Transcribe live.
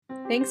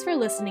Thanks for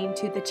listening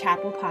to the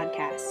Chapel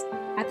Podcast.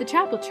 At the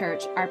Chapel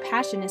Church, our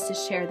passion is to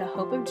share the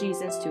hope of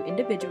Jesus to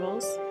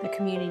individuals, the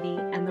community,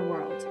 and the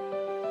world.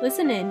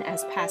 Listen in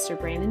as Pastor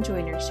Brandon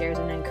Joyner shares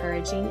an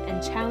encouraging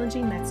and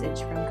challenging message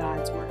from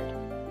God's Word.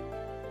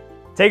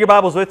 Take your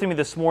Bibles with me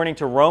this morning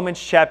to Romans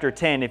chapter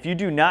 10. If you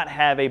do not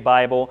have a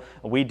Bible,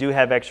 we do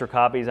have extra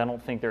copies. I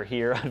don't think they're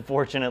here,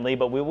 unfortunately,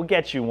 but we will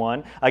get you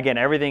one. Again,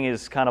 everything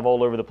is kind of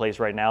all over the place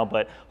right now,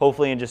 but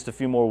hopefully in just a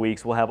few more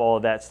weeks, we'll have all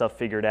of that stuff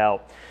figured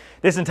out.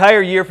 This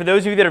entire year, for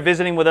those of you that are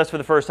visiting with us for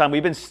the first time,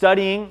 we've been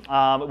studying,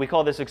 we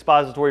call this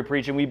expository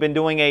preaching. We've been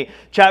doing a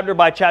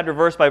chapter-by-chapter,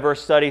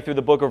 verse-by-verse study through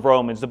the book of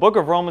Romans. The book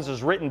of Romans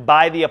was written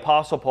by the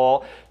Apostle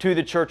Paul to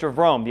the Church of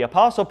Rome. The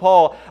Apostle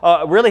Paul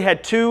really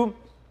had two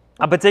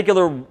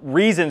particular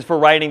reasons for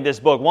writing this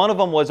book. One of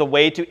them was a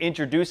way to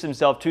introduce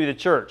himself to the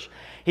church.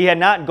 He had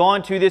not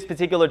gone to this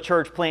particular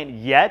church plant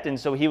yet, and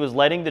so he was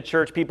letting the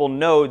church people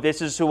know,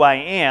 this is who I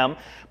am.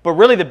 But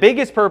really the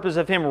biggest purpose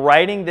of him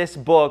writing this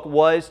book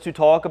was to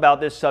talk about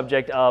this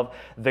subject of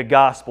the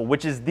gospel,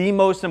 which is the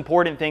most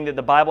important thing that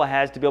the Bible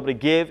has to be able to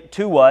give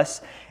to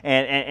us,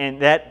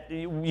 and that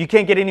you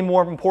can't get any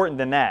more important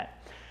than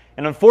that.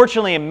 And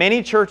unfortunately, in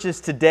many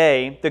churches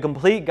today, the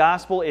complete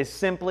gospel is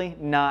simply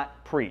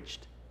not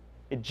preached.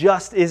 It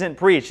just isn't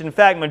preached. In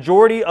fact,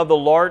 majority of the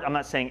large, I'm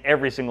not saying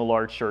every single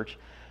large church,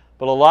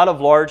 but a lot of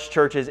large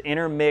churches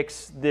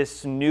intermix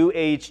this New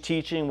Age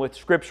teaching with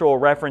scriptural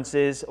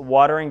references,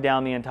 watering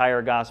down the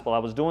entire gospel. I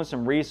was doing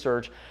some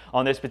research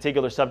on this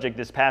particular subject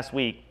this past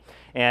week,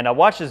 and I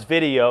watched this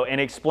video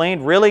and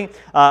explained really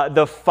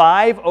the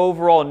 5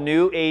 overall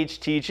New Age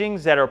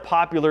teachings that are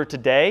popular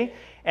today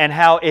and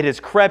how it has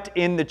crept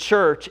in the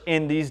church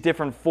in these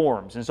different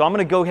forms. And so I'm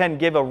going to go ahead and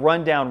give a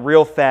rundown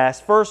real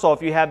fast. First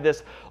off, you have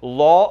this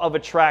law of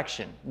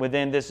attraction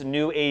within this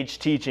New Age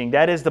teaching.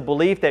 That is the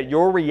belief that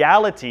your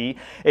reality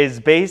is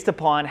based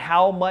upon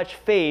how much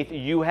faith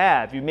you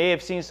have. You may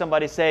have seen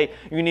somebody say,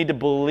 you need to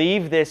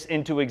believe this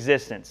into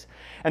existence.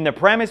 And the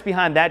premise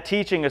behind that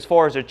teaching as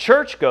far as a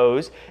church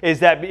goes is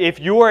that if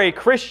you are a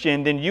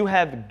Christian, then you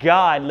have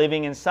God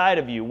living inside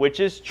of you, which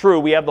is true.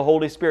 We have the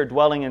Holy Spirit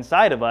dwelling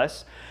inside of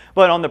us.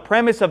 But on the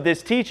premise of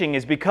this teaching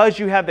is because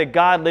you have the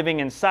God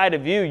living inside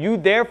of you, you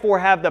therefore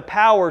have the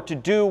power to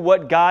do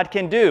what God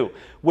can do,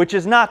 which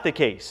is not the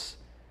case.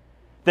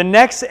 The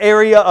next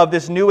area of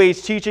this New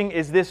Age teaching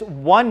is this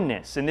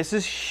oneness. And this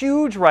is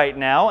huge right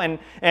now.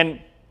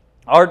 And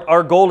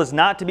our goal is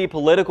not to be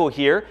political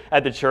here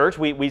at the church.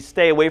 We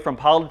stay away from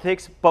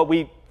politics, but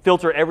we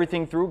filter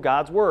everything through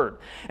God's Word.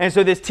 And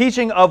so this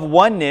teaching of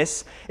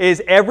oneness is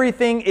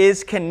everything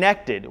is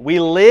connected. We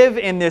live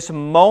in this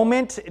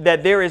moment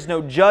that there is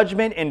no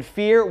judgment and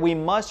fear. We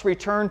must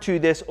return to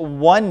this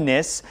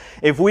oneness.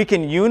 If we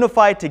can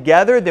unify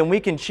together, then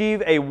we can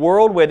achieve a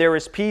world where there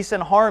is peace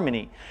and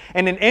harmony.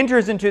 And it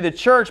enters into the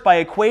church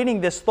by equating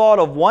this thought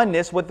of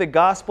oneness with the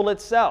gospel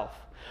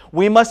itself.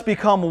 We must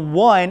become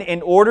one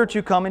in order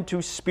to come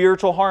into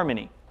spiritual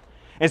harmony.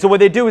 And so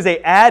what they do is they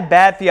add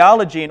bad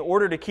theology in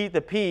order to keep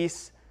the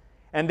peace,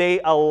 and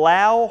they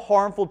allow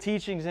harmful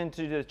teachings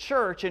into the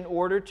church in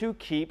order to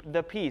keep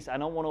the peace. I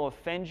don't want to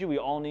offend you. We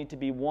all need to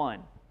be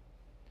one.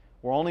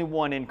 We're only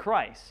one in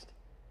Christ.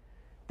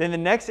 Then the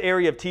next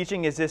area of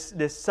teaching is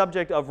this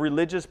subject of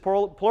religious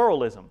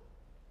pluralism.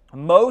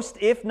 Most,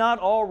 if not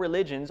all,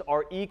 religions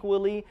are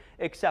equally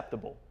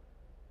acceptable.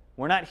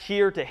 We're not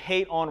here to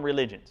hate on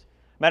religions.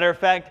 Matter of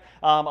fact,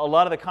 a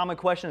lot of the common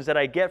questions that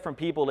I get from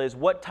people is,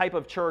 what type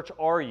of church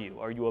are you?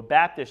 Are you a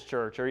Baptist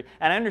church? And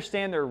I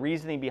understand their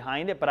reasoning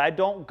behind it, but I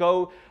don't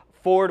go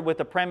forward with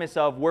the premise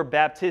of we're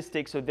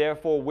Baptistic, so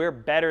therefore we're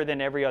better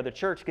than every other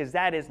church, because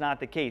that is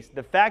not the case.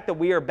 The fact that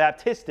we are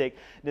Baptistic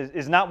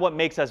is not what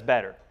makes us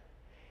better.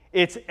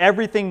 It's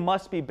everything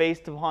must be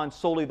based upon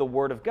solely the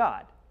Word of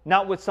God,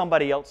 not what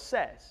somebody else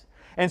says.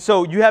 And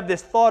so you have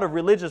this thought of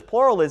religious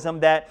pluralism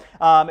that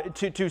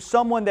to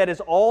someone that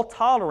is all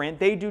tolerant,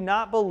 they do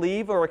not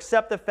believe or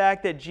accept the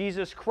fact that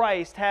Jesus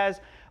Christ has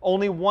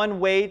only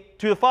one way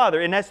to the Father,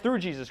 and that's through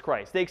Jesus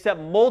Christ. They accept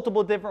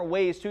multiple different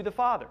ways to the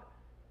Father.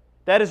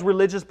 That is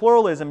religious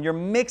pluralism. You're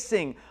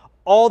mixing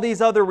all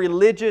these other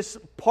religious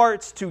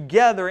parts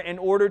together in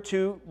order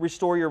to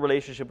restore your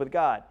relationship with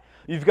God.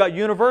 You've got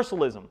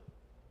universalism,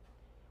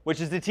 which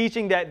is the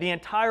teaching that the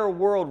entire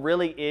world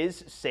really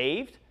is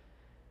saved.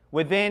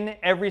 Within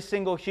every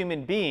single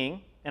human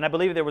being, and I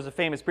believe there was a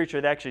famous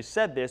preacher that actually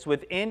said this,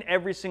 within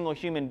every single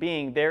human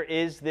being there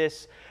is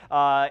this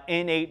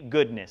innate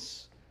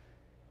goodness.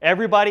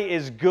 Everybody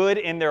is good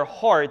in their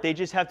heart. They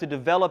just have to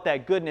develop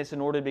that goodness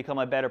in order to become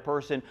a better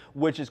person,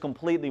 which is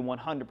completely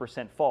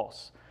 100%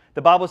 false.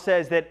 The Bible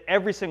says that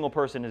every single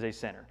person is a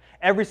sinner.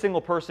 Every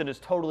single person is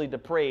totally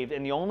depraved,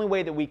 and the only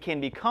way that we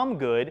can become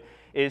good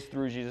is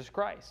through Jesus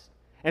Christ.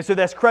 And so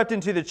that's crept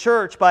into the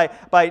church by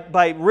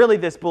really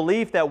this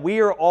belief that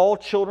we are all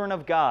children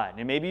of God.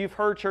 And maybe you've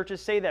heard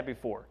churches say that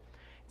before.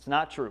 It's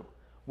not true.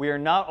 We are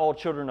not all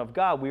children of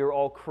God. We are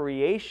all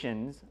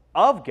creations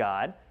of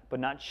God, but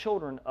not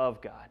children of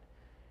God.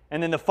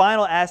 And then the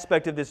final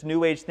aspect of this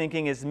New Age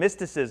thinking is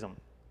mysticism.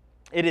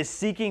 It is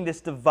seeking this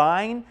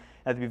divine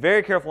I have to be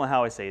very careful on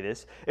how I say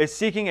this, is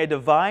seeking a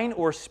divine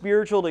or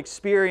spiritual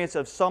experience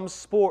of some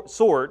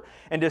sort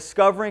and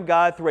discovering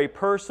God through a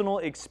personal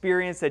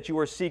experience that you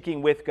are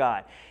seeking with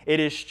God. It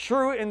is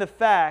true in the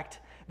fact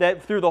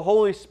that through the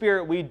Holy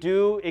Spirit we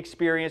do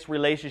experience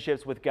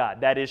relationships with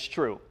God. That is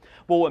true.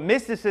 But what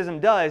mysticism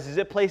does is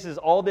it places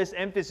all this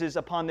emphasis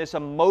upon this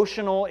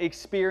emotional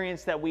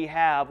experience that we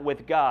have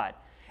with God.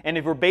 And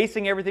if we're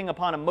basing everything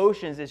upon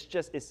emotions,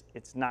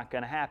 it's not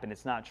going to happen.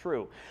 It's not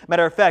true.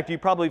 Matter of fact, you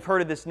probably have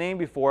heard of this name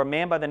before, a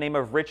man by the name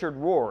of Richard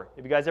Rohr.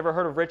 Have you guys ever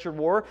heard of Richard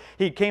Rohr?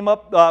 He came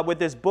up with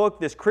this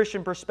book, this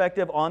Christian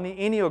perspective on the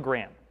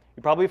Enneagram.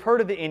 You probably have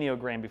heard of the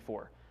Enneagram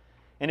before.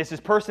 And it's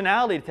this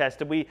personality test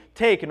that we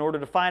take in order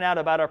to find out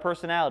about our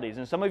personalities.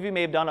 And some of you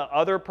may have done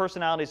other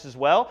personalities as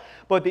well.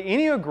 But the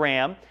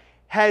Enneagram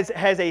has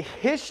a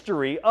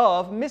history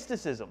of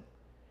mysticism.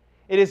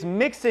 It is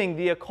mixing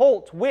the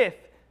occult with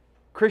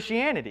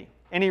Christianity.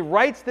 And he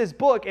writes this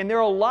book, and there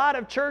are a lot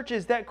of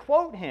churches that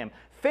quote him,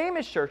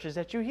 famous churches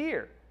that you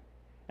hear.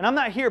 And I'm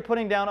not here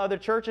putting down other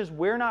churches.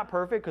 We're not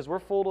perfect because we're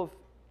full of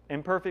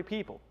imperfect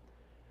people.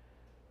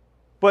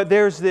 But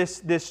there's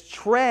this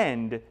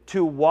trend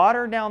to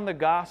water down the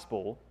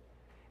gospel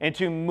and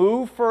to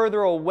move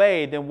further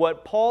away than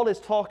what Paul is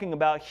talking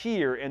about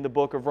here in the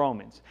book of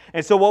Romans.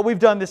 And so what we've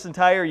done this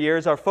entire year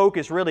is our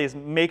focus really is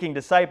making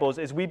disciples,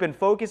 is we've been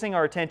focusing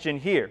our attention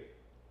here.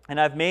 And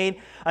I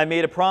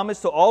made a promise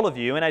to all of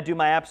you, and I do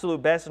my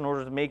absolute best in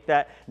order to make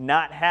that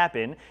not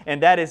happen,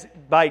 and that is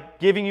by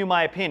giving you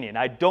my opinion.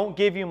 I don't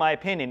give you my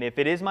opinion. If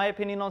it is my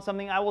opinion on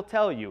something, I will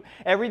tell you.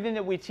 Everything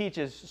that we teach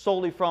is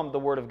solely from the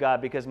Word of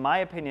God because my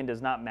opinion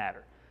does not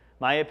matter.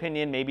 My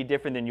opinion may be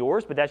different than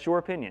yours, but that's your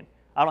opinion.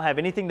 I don't have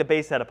anything to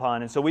base that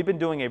upon, and so we've been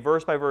doing a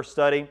verse-by-verse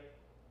study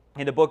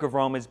in the book of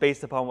Romans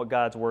based upon what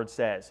God's Word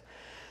says.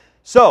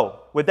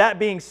 So, with that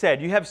being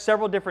said, you have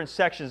several different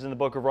sections in the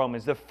book of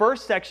Romans. The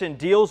first section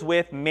deals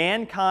with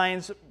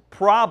mankind's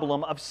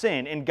problem of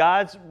sin and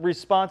God's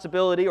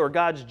responsibility or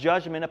God's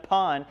judgment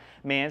upon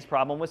man's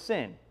problem with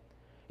sin.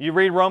 You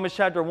read Romans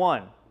chapter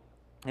 1,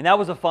 and that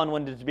was a fun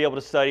one to be able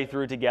to study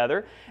through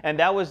together. And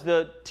that was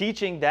the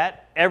teaching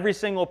that every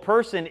single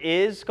person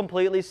is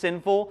completely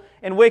sinful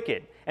and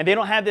wicked. And they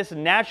don't have this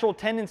natural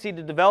tendency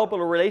to develop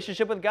a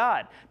relationship with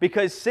God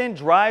because sin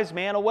drives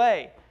man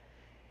away.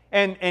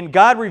 And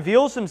God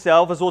reveals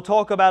Himself, as we'll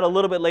talk about a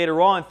little bit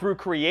later on, through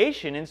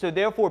creation. And so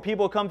therefore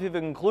people come to the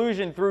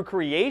conclusion through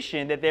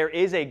creation that there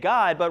is a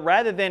God, but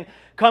rather than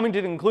coming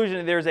to the conclusion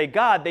that there is a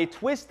God, they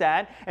twist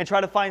that and try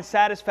to find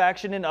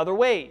satisfaction in other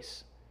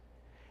ways.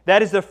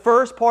 That is the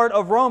first part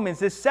of Romans.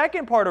 The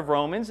second part of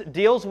Romans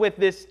deals with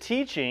this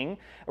teaching,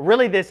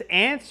 really this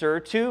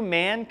answer to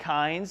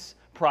mankind's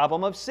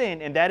problem of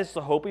sin, and that is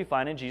the hope we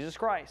find in Jesus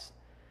Christ.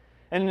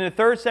 And then the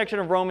third section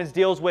of Romans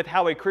deals with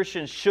how a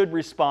Christian should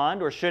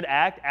respond or should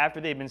act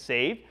after they've been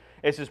saved.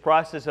 It's this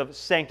process of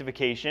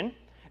sanctification.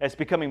 It's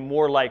becoming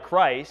more like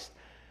Christ.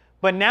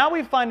 But now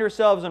we find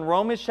ourselves in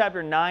Romans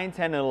chapter 9,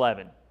 10, and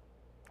 11.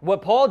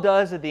 What Paul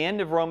does at the end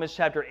of Romans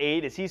chapter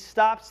 8 is he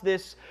stops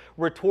this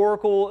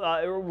rhetorical,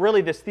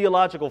 really this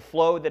theological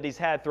flow that he's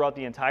had throughout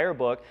the entire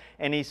book,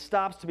 and he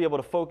stops to be able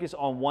to focus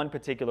on one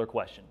particular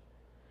question.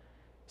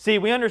 See,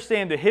 we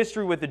understand the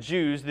history with the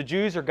Jews. The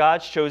Jews are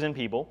God's chosen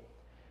people.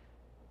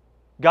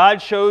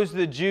 God chose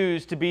the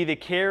Jews to be the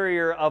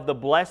carrier of the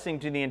blessing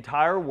to the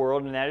entire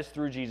world, and that is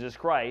through Jesus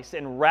Christ.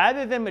 And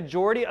rather than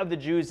majority of the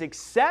Jews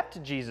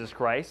accept Jesus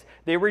Christ,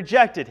 they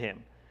rejected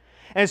Him.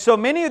 And so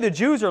many of the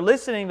Jews are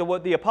listening to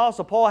what the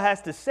Apostle Paul has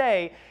to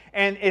say,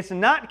 and it's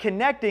not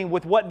connecting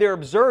with what they're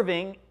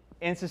observing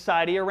in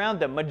society around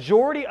them.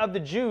 Majority of the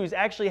Jews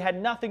actually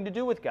had nothing to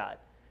do with God.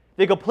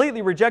 They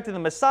completely rejected the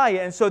Messiah,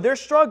 and so they're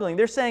struggling.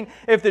 They're saying,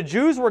 if the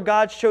Jews were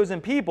God's chosen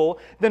people,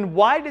 then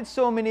why did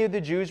so many of the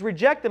Jews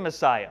reject the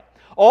Messiah?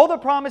 All the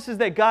promises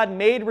that God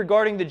made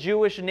regarding the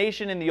Jewish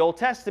nation in the Old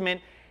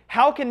Testament,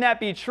 how can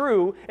that be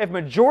true if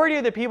majority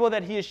of the people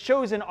that He has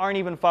chosen aren't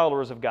even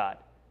followers of God?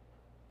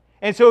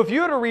 And so if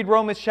you were to read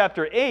Romans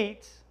chapter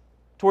 8,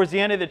 towards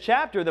the end of the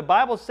chapter, the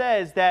Bible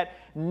says that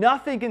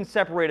nothing can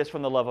separate us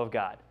from the love of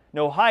God.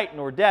 No height,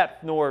 nor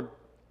depth, nor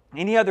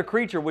any other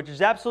creature, which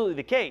is absolutely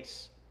the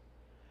case.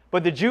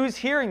 But the Jews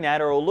hearing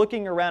that are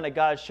looking around at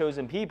God's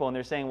chosen people and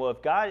they're saying, well,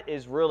 if God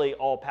is really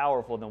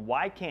all-powerful, then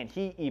why can't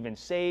He even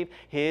save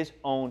His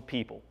own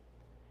people?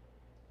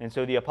 And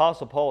so the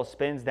Apostle Paul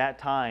spends that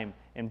time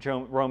in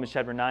Romans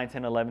chapter 9,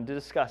 10, 11 to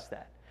discuss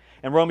that.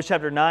 In Romans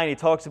chapter 9, he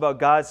talks about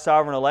God's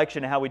sovereign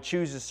election and how He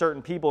chooses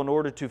certain people in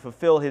order to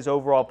fulfill His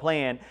overall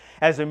plan.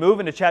 As we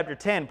move into chapter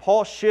 10,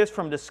 Paul shifts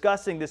from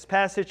discussing this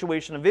past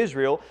situation of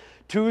Israel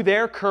to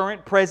their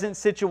current present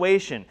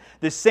situation.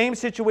 The same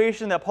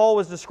situation that Paul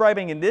was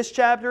describing in this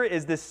chapter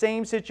is the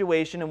same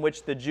situation in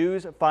which the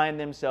Jews find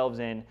themselves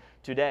in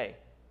today.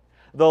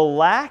 The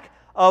lack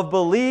of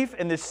belief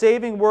in the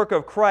saving work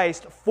of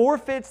Christ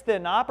forfeits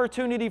an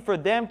opportunity for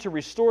them to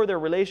restore their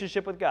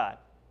relationship with God.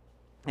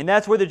 And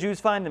that's where the Jews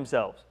find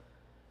themselves.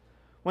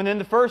 When in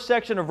the first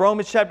section of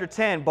Romans chapter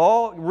 10,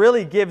 Paul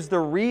really gives the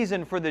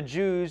reason for the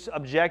Jews'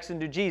 objection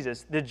to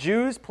Jesus. The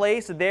Jews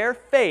placed their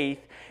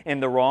faith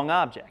in the wrong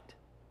object.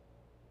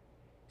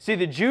 See,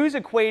 the Jews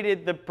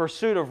equated the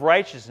pursuit of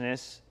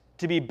righteousness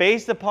to be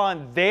based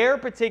upon their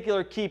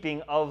particular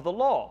keeping of the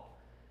law.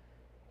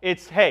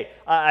 It's, hey,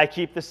 I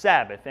keep the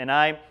Sabbath, and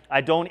I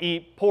don't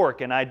eat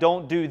pork, and I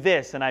don't do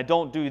this, and I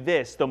don't do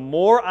this. The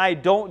more I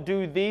don't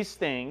do these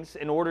things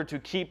in order to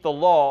keep the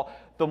law,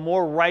 the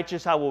more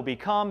righteous I will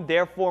become.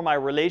 Therefore, my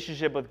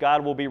relationship with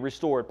God will be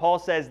restored. Paul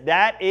says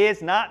that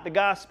is not the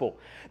gospel.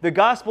 The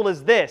gospel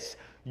is this: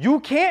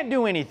 you can't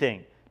do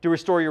anything to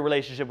restore your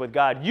relationship with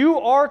God. You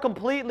are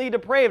completely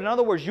depraved. In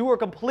other words, you are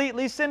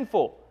completely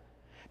sinful.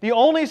 The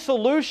only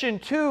solution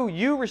to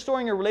you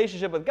restoring your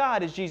relationship with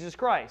God is Jesus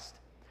Christ.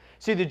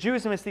 See, the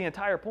Jews missed the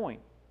entire point.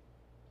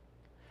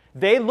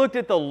 They looked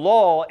at the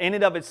law in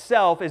and of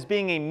itself as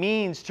being a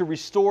means to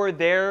restore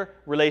their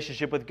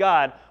relationship with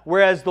God,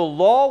 whereas the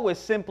law was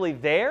simply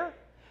there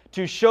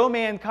to show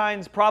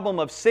mankind's problem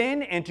of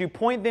sin and to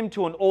point them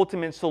to an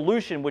ultimate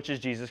solution, which is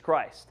Jesus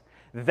Christ.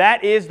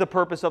 That is the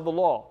purpose of the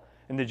law,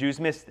 and the Jews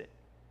missed it.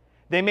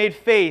 They made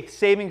faith,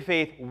 saving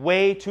faith,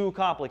 way too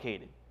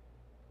complicated.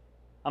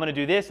 I'm going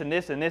to do this and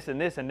this and this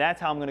and this, and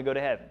that's how I'm going to go to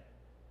heaven.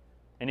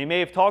 And you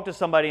may have talked to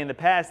somebody in the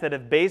past that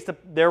have based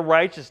their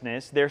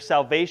righteousness, their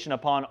salvation,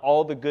 upon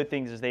all the good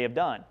things that they have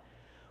done.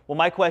 Well,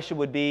 my question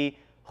would be,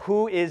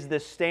 who is the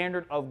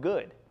standard of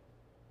good?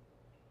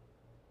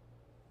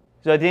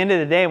 So at the end of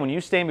the day, when you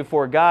stand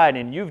before God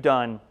and you've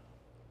done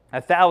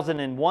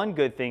 1,001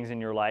 good things in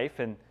your life,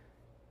 and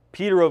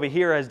Peter over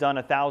here has done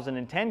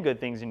 1,010 good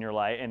things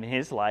in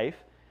his life,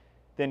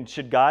 then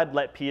should God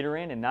let Peter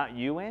in and not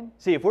you in?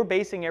 See, if we're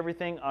basing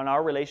everything on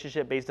our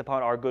relationship based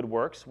upon our good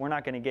works, we're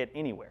not going to get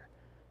anywhere.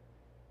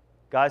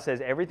 God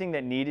says everything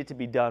that needed to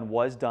be done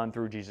was done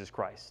through Jesus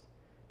Christ.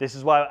 This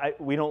is why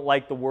we don't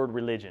like the word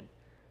religion,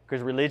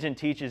 because religion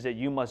teaches that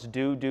you must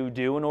do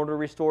in order to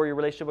restore your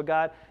relationship with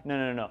God.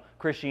 No.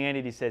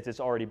 Christianity says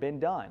it's already been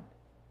done.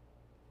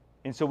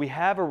 And so we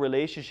have a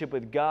relationship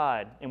with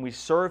God, and we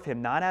serve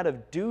Him not out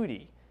of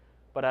duty,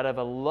 but out of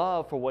a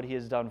love for what He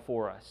has done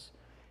for us.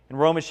 In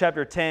Romans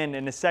chapter 10,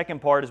 in the second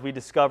part, as we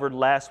discussed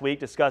last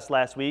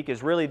week,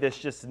 is really this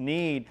just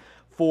need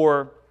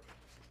for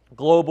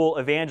global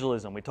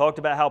evangelism. We talked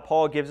about how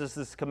Paul gives us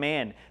this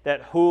command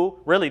that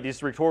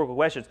these rhetorical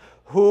questions,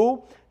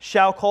 who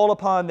shall call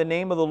upon the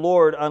name of the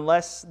Lord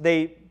unless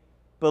they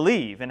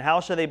believe? And how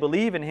shall they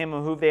believe in Him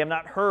whom they have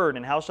not heard?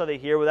 And how shall they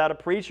hear without a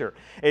preacher?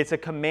 It's a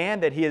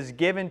command that He has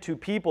given to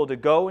people to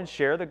go and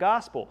share the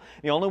gospel.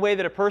 The only way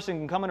that a person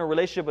can come in a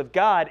relationship with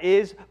God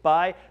is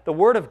by the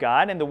Word of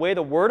God, and the way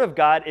the Word of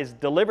God is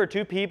delivered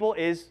to people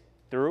is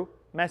through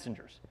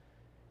messengers.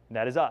 And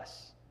that is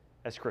us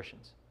as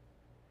Christians.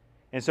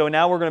 And so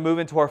now we're going to move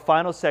into our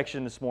final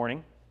section this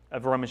morning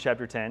of Romans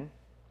chapter 10.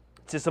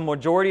 Since the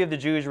majority of the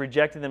Jews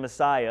rejected the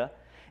Messiah,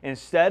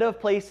 instead of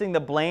placing the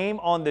blame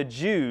on the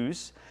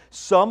Jews,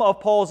 some of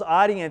Paul's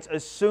audience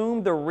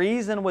assumed the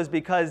reason was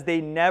because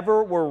they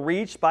never were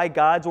reached by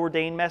God's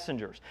ordained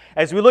messengers.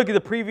 As we look at the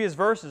previous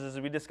verses,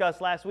 as we discussed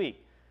last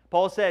week,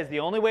 Paul says the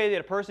only way that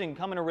a person can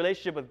come in a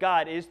relationship with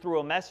God is through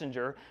a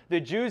messenger.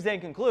 The Jews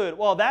then conclude,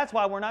 well, that's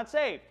why we're not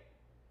saved.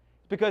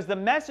 Because the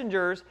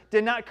messengers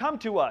did not come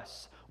to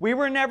us. We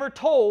were never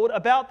told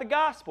about the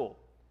gospel.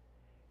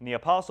 And the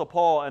Apostle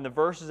Paul, and the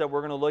verses that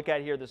we're going to look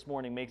at here this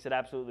morning, makes it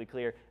absolutely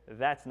clear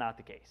that's not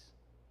the case.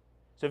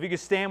 So if you could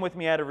stand with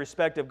me out of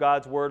respect of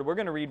God's Word, we're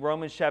going to read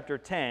Romans chapter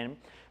 10,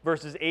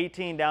 verses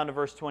 18 down to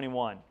verse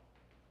 21.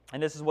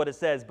 And this is what it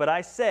says, "But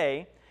I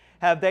say,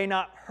 have they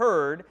not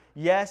heard?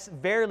 Yes,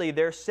 verily,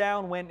 their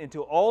sound went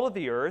into all of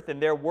the earth, and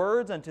their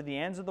words unto the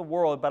ends of the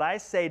world. But I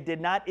say,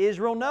 did not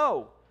Israel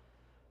know?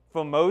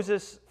 From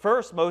Moses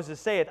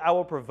saith, I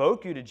will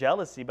provoke you to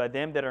jealousy by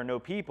them that are no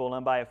people,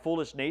 and by a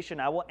foolish nation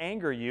I will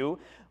anger you.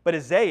 But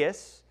Isaiah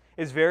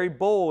is very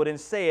bold, and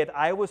saith,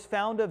 I was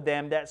found of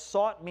them that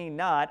sought me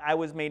not, I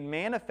was made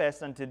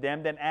manifest unto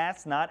them that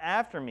asked not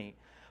after me.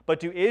 But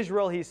to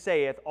Israel he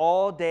saith,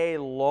 all day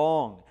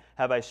long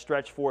have I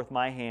stretched forth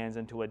my hands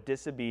unto a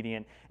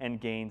disobedient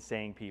and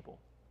gainsaying people."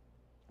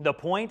 The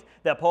point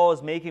that Paul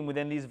is making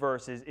within these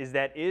verses is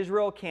that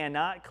Israel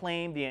cannot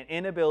claim the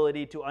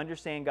inability to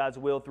understand God's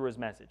will through His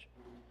message.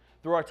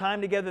 Through our time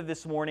together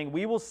this morning,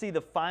 we will see the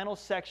final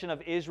section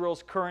of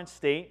Israel's current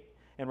state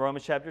in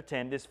Romans chapter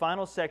 10. This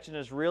final section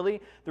is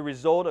really the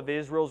result of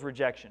Israel's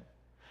rejection.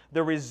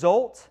 The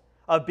result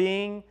of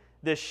being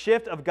the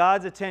shift of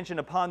God's attention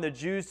upon the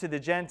Jews to the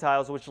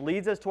Gentiles, which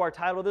leads us to our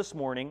title this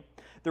morning,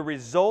 the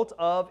result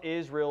of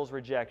Israel's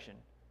rejection.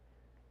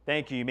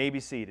 Thank you. You may be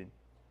seated.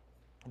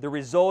 The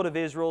result of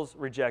Israel's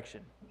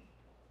rejection.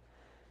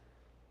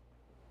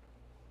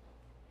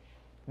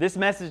 This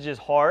message is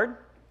hard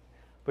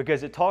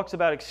because it talks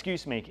about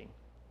excuse making.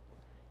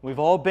 We've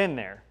all been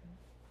there.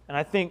 And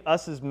I think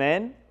us as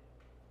men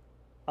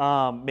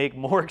make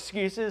more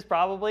excuses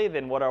probably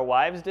than what our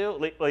wives do.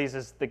 At least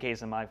this is the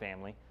case in my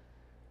family.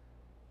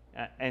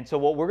 And so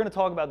what we're going to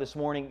talk about this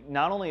morning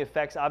not only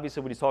affects,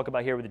 obviously, what he's talking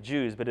about here with the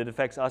Jews, but it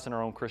affects us in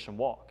our own Christian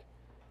walk.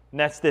 And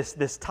that's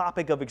this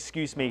topic of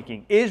excuse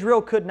making.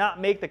 Israel could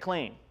not make the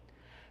claim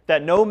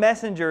that no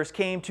messengers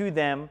came to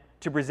them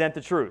to present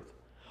the truth.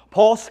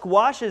 Paul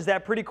squashes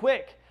that pretty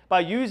quick by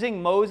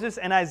using Moses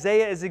and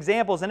Isaiah as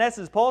examples. In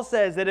essence, Paul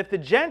says that if the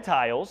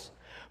Gentiles,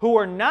 who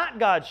are not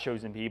God's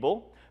chosen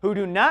people, who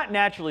do not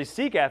naturally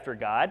seek after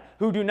God,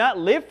 who do not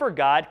live for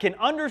God, can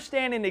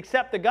understand and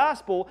accept the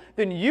gospel,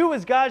 then you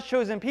as God's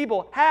chosen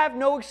people have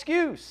no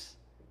excuse.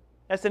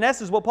 That's in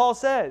essence what Paul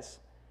says.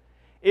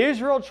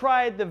 Israel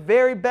tried the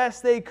very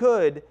best they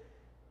could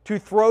to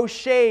throw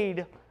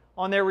shade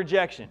on their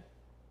rejection.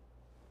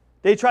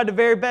 They tried the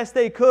very best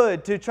they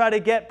could to try to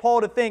get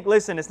Paul to think,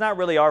 listen, it's not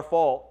really our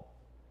fault.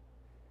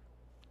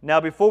 Now,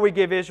 before we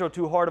give Israel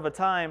too hard of a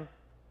time,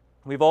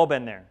 we've all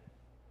been there.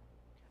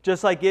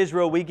 Just like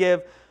Israel, we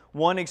give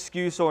one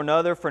excuse or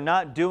another for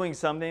not doing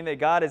something that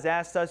God has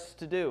asked us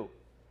to do.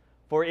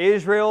 For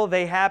Israel,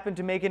 they happened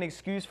to make an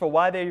excuse for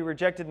why they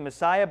rejected the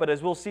Messiah, but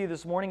as we'll see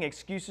this morning,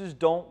 excuses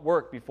don't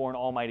work before an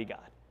almighty God.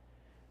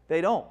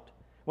 They don't.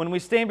 When we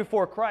stand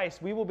before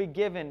Christ, we will be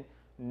given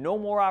no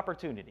more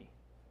opportunity.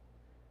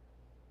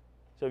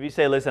 So if you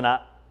say, listen,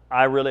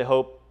 I really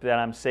hope that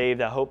I'm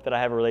saved, I hope that I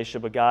have a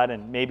relationship with God,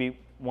 and maybe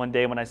one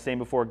day when I stand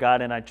before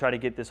God and I try to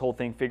get this whole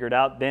thing figured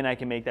out, then I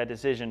can make that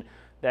decision.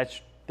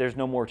 There's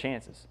no more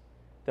chances.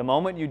 The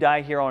moment you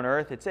die here on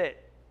earth, it's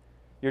it.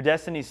 Your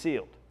destiny's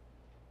sealed.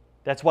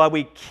 That's why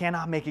we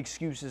cannot make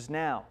excuses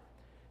now.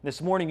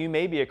 This morning you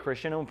may be a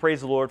Christian, and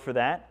praise the Lord for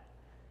that.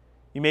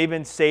 You may have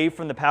been saved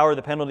from the power of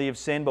the penalty of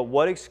sin, but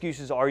what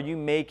excuses are you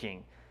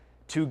making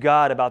to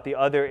God about the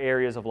other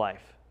areas of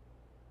life?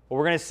 What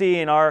we're going to see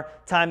in our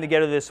time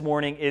together this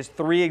morning is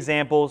 3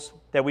 examples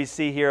that we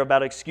see here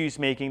about excuse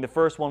making. The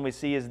first one we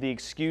see is the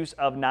excuse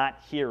of not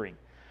hearing.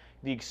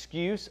 The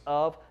excuse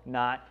of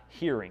not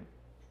hearing.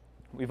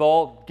 We've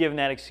all given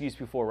that excuse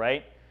before,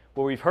 right?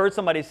 Where we've heard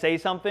somebody say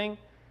something,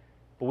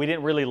 but we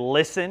didn't really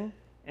listen.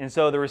 And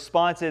so the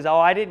response is, oh,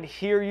 I didn't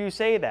hear you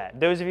say that.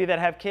 Those of you that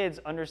have kids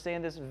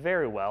understand this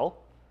very well.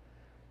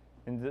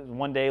 And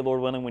one day,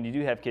 Lord willing, when you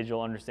do have kids,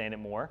 you'll understand it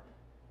more.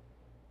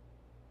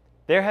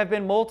 There have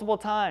been multiple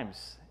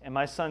times, and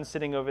my son's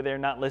sitting over there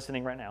not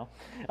listening right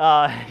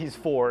now. He's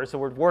 4, so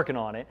we're working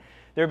on it.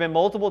 There have been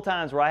multiple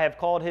times where I have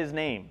called his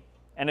name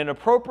at an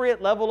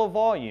appropriate level of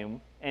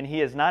volume, and he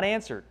has not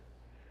answered.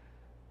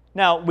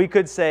 Now, we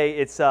could say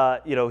it's,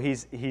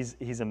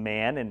 he's a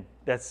man, and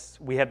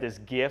we have this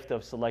gift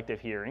of selective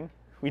hearing.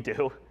 We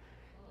do.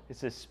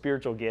 It's a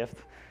spiritual gift.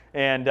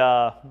 And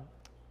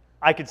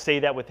I could say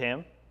that with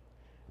him.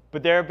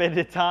 But there have been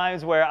the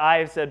times where I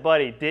have said,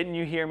 buddy, didn't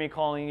you hear me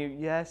calling you?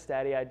 Yes,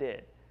 Daddy, I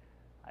did.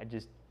 I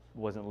just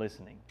wasn't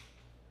listening.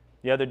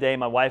 The other day,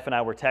 my wife and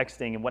I were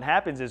texting, and what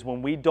happens is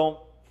when we don't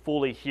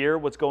fully hear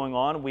what's going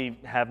on, we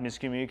have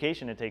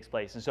miscommunication that takes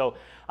place. And so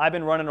I've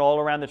been running all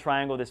around the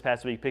triangle this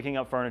past week, picking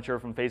up furniture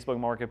from Facebook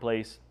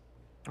Marketplace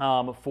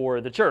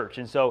for the church.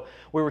 And so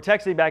we were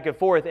texting back and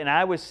forth, and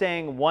I was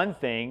saying one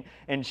thing,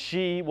 and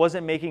she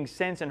wasn't making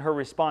sense in her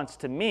response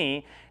to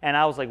me. And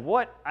I was like,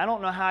 what? I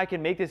don't know how I can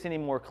make this any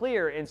more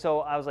clear. And so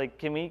I was like,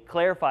 can we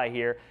clarify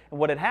here? And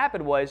what had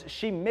happened was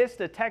she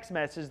missed a text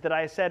message that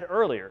I said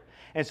earlier.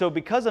 And so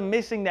because of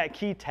missing that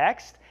key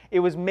text, it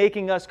was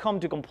making us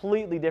come to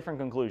completely different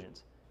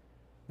conclusions.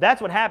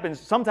 That's what happens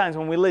sometimes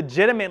when we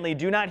legitimately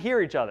do not hear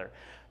each other.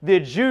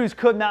 The Jews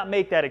could not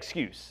make that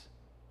excuse.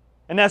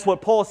 And that's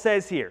what Paul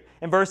says here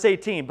in verse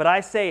 18. But I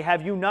say,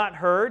 have you not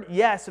heard?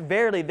 Yes,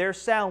 verily, their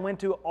sound went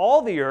to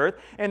all the earth,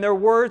 and their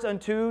words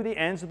unto the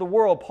ends of the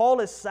world. Paul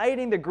is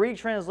citing the Greek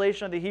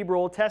translation of the Hebrew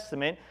Old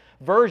Testament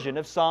version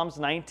of Psalms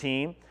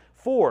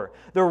 19:4.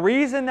 The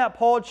reason that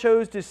Paul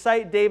chose to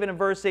cite David in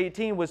verse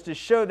 18 was to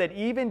show that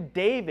even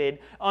David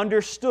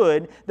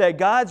understood that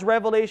God's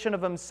revelation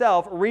of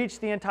himself reached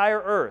the entire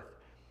earth.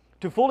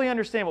 To fully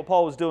understand what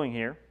Paul was doing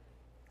here,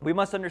 we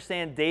must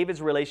understand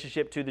David's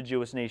relationship to the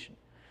Jewish nation.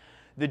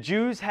 The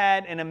Jews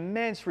had an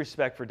immense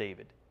respect for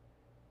David.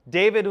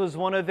 David was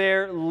one of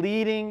their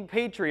leading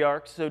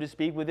patriarchs, so to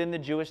speak, within the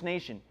Jewish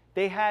nation.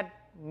 They had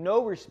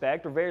no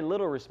respect or very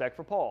little respect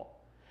for Paul.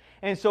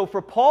 And so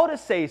for Paul to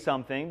say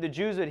something, the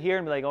Jews would hear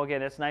and be like, okay,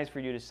 that's nice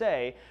for you to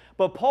say.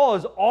 But Paul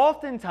is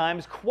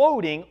oftentimes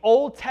quoting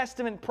Old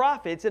Testament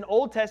prophets and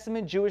Old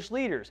Testament Jewish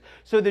leaders.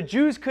 So the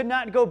Jews could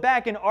not go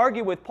back and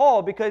argue with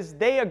Paul because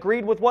they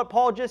agreed with what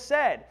Paul just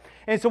said.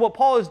 And so what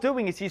Paul is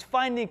doing is he's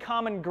finding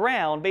common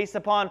ground based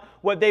upon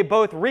what they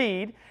both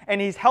read,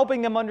 and he's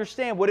helping them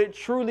understand what it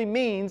truly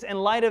means in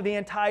light of the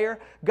entire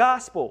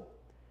gospel.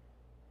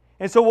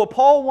 And so what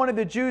Paul wanted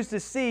the Jews to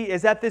see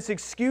is that this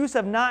excuse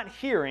of not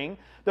hearing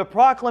the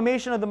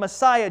proclamation of the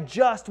Messiah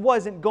just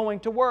wasn't going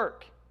to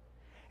work.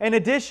 In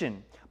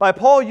addition, by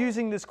Paul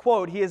using this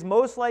quote, he is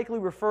most likely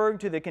referring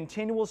to the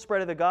continual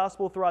spread of the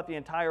gospel throughout the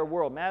entire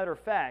world. Matter of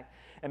fact,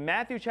 in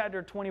Matthew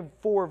chapter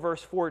 24,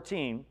 verse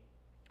 14,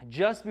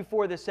 just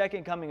before the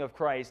second coming of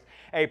Christ,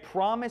 a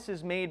promise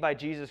is made by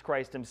Jesus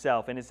Christ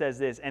himself. And it says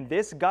this, "And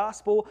this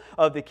gospel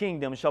of the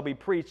kingdom shall be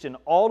preached in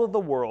all of the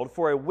world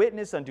for a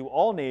witness unto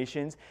all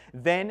nations,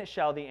 then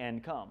shall the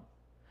end come."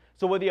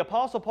 So what the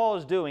Apostle Paul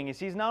is doing is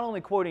he's not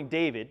only quoting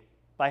David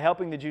by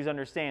helping the Jews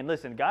understand,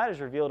 listen, God has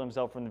revealed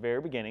himself from the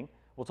very beginning.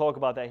 We'll talk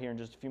about that here in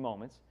just a few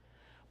moments.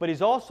 But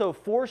he's also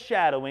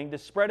foreshadowing the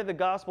spread of the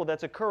gospel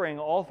that's occurring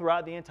all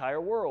throughout the entire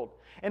world.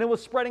 And it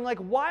was spreading like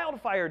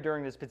wildfire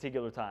during this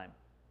particular time.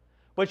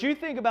 But you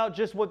think about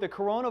just what the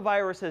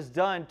coronavirus has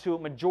done to a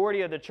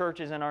majority of the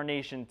churches in our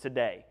nation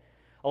today.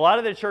 A lot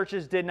of the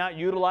churches did not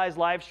utilize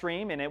live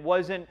stream, and it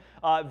wasn't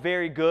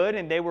very good,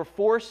 and they were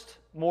forced,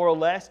 more or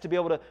less, to be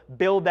able to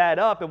build that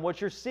up. And what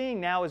you're seeing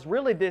now is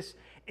really this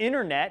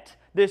internet,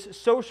 this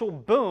social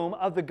boom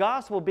of the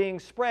gospel being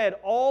spread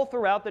all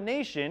throughout the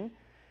nation.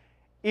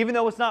 Even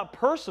though it's not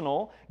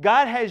personal,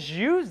 God has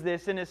used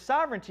this in His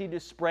sovereignty to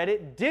spread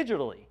it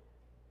digitally.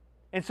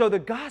 And so the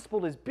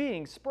gospel is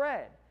being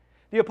spread.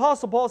 The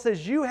Apostle Paul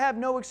says, you have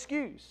no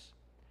excuse.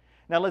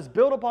 Now let's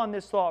build upon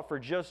this thought for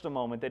just a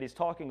moment that he's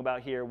talking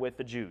about here with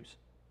the Jews.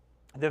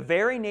 The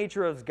very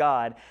nature of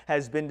God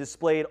has been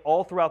displayed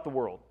all throughout the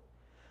world.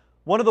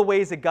 One of the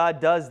ways that God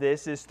does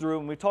this is through,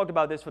 and we've talked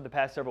about this for the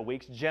past several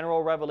weeks,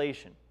 general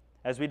revelation.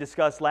 As we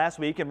discussed last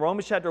week, in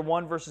Romans chapter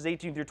 1, verses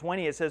 18 through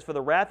 20, it says, "For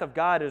the wrath of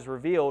God is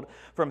revealed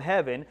from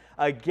heaven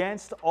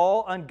against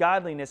all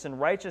ungodliness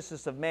and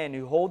righteousness of men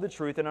who hold the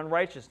truth in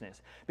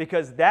unrighteousness,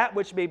 because that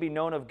which may be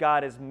known of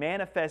God is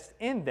manifest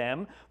in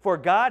them, for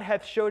God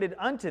hath showed it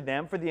unto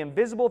them, for the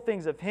invisible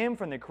things of Him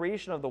from the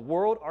creation of the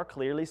world are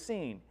clearly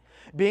seen,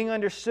 being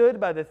understood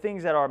by the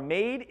things that are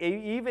made,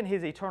 even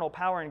His eternal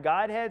power and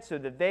Godhead, so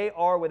that they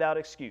are without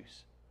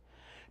excuse."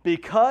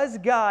 Because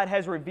God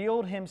has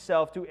revealed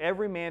Himself to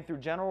every man through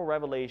general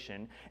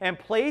revelation and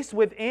placed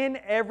within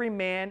every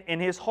man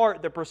in his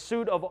heart the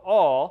pursuit of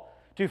all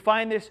to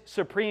find this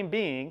supreme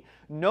being,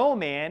 no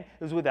man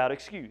is without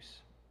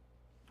excuse.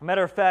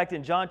 Matter of fact,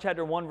 in John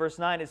chapter 1, verse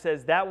 9, it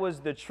says, "That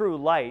was the true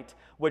light,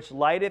 which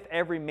lighteth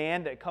every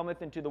man that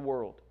cometh into the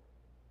world."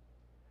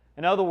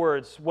 In other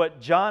words, what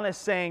John is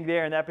saying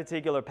there in that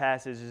particular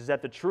passage is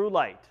that the true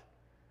light,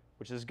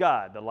 which is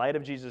God, the light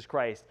of Jesus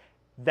Christ,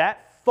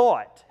 that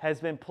thought has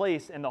been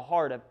placed in the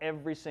heart of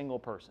every single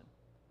person.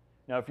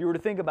 Now, if you were to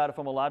think about it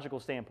from a logical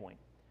standpoint,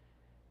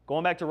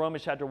 going back to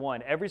Romans chapter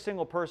 1, every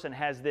single person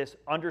has this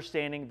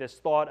understanding, this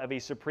thought of a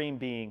supreme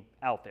being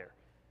out there.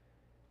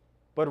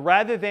 But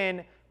rather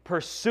than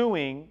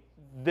pursuing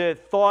the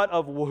thought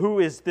of who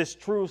is this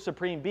true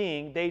supreme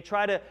being, they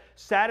try to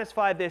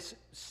satisfy this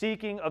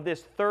seeking of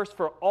this thirst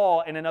for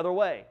awe in another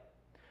way.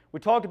 We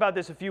talked about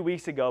this a few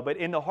weeks ago, but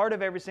in the heart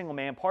of every single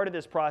man, part of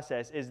this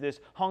process is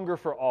this hunger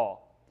for awe.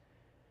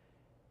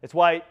 It's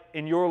why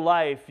in your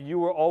life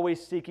you are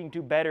always seeking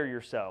to better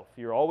yourself.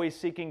 You're always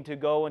seeking to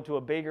go into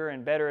a bigger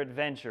and better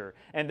adventure.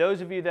 And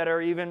those of you that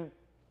are even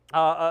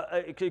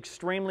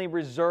extremely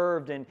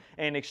reserved and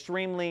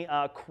extremely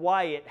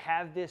quiet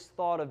have this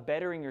thought of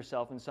bettering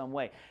yourself in some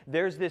way.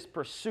 There's this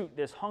pursuit,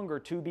 this hunger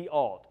to be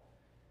awed.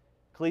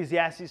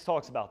 Ecclesiastes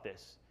talks about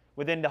this.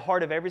 Within the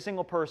heart of every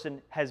single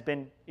person has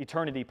been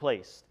eternity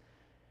placed.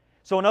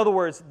 So in other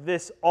words,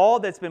 this awe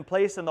that's been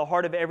placed in the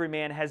heart of every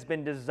man has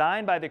been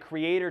designed by the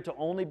Creator to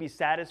only be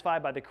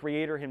satisfied by the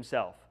Creator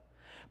Himself.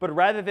 But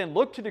rather than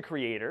look to the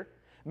Creator,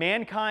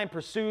 mankind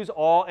pursues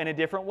awe in a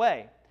different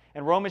way.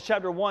 And Romans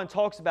chapter 1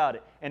 talks about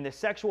it in the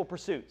sexual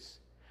pursuits.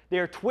 They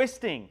are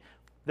twisting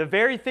the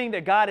very thing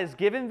that God has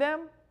given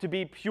them to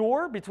be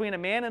pure between a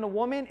man and a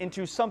woman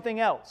into something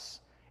else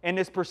in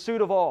this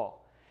pursuit of awe.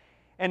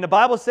 And the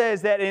Bible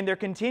says that in their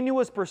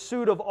continuous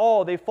pursuit of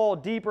awe, they fall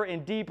deeper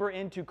and deeper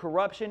into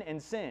corruption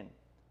and sin.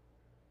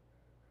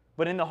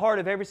 But in the heart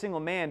of every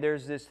single man,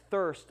 there's this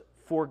thirst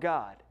for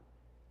God.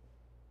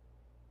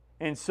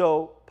 And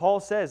so Paul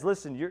says,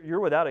 listen,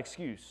 you're without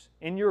excuse.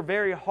 In your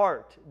very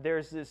heart,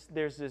 there's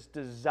this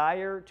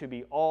desire to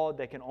be awed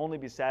that can only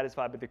be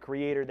satisfied by the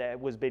Creator that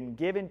was been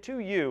given to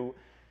you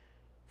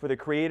for the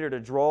Creator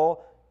to draw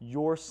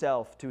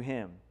yourself to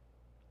Him.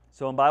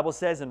 So the Bible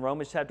says in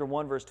Romans chapter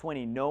 1, verse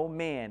 20, no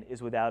man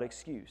is without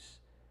excuse.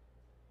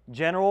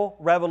 General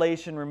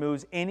revelation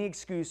removes any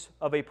excuse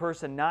of a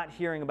person not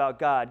hearing about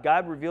God.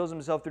 God reveals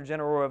Himself through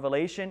general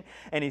revelation,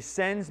 and He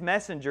sends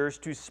messengers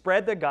to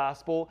spread the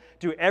gospel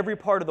to every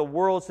part of the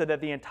world so that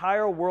the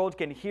entire world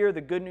can hear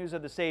the good news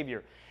of the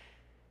Savior.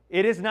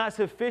 It is not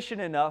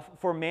sufficient enough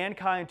for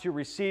mankind to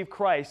receive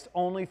Christ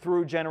only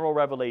through general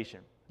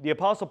revelation. The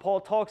Apostle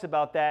Paul talks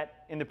about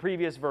that in the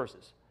previous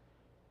verses.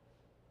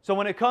 So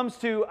when it comes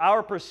to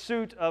our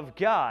pursuit of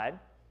God,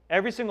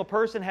 every single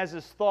person has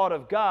this thought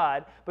of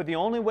God, but the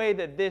only way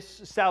that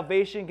this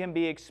salvation can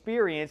be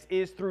experienced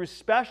is through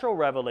special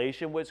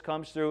revelation, which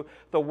comes through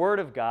the Word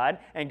of God,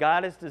 and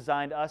God has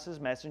designed us as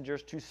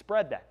messengers to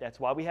spread that. That's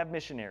why we have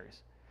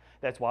missionaries.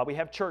 That's why we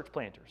have church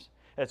planters.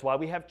 That's why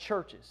we have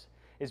churches.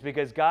 It's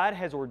because God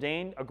has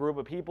ordained a group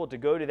of people to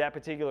go to that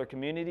particular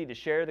community to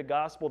share the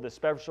gospel, the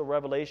special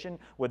revelation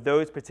with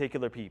those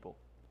particular people.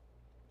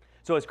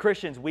 So as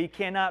Christians, we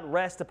cannot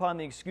rest upon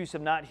the excuse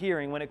of not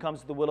hearing when it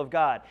comes to the will of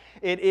God.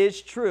 It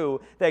is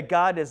true that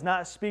God does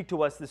not speak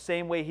to us the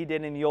same way He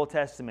did in the Old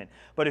Testament.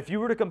 But if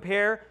you were to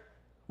compare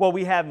what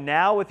we have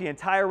now with the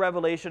entire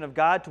revelation of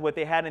God to what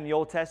they had in the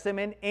Old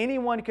Testament,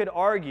 anyone could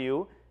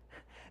argue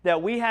that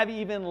we have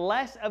even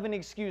less of an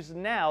excuse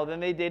now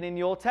than they did in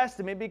the Old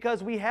Testament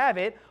because we have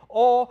it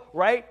all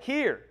right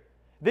here.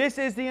 This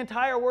is the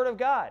entire Word of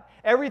God.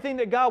 Everything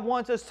that God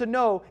wants us to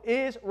know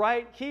is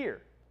right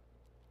here.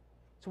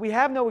 So we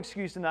have no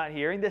excuse of not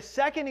hearing. The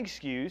second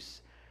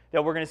excuse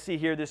that we're going to see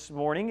here this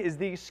morning is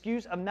the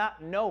excuse of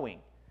not knowing.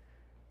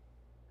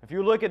 If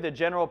you look at the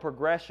general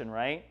progression,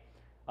 right?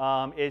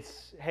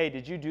 It's, hey,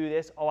 did you do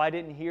this? Oh, I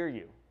didn't hear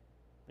you.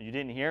 You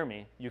didn't hear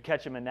me. You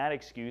catch them in that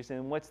excuse.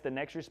 And what's the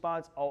next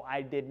response? Oh,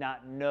 I did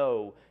not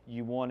know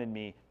you wanted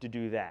me to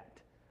do that.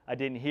 I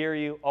didn't hear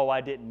you. Oh, I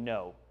didn't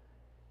know.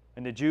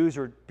 And the Jews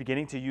are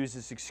beginning to use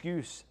this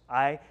excuse.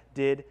 I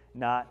did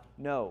not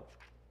know.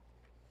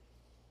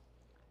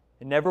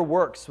 It never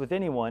works with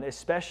anyone,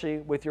 especially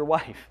with your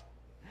wife.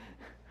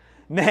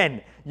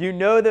 Men, you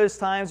know those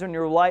times when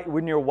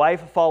your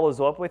wife follows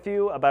up with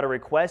you about a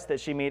request that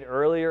she made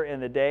earlier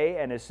in the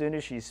day, and as soon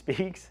as she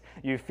speaks,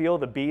 you feel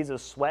the beads of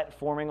sweat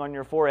forming on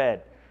your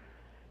forehead.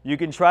 You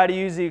can try to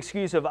use the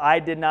excuse of, I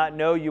did not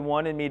know you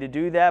wanted me to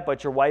do that,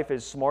 but your wife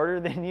is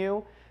smarter than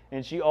you,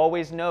 and she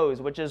always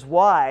knows, which is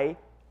why,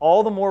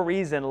 all the more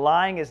reason,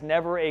 lying is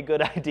never a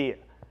good idea.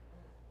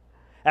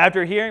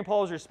 After hearing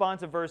Paul's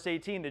response in verse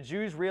 18, the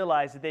Jews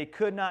realized that they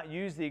could not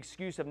use the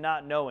excuse of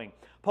not knowing.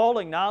 Paul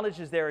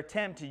acknowledges their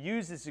attempt to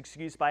use this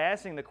excuse by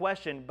asking the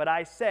question, but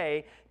I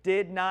say,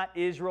 did not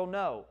Israel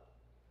know?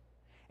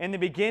 In the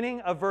beginning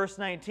of verse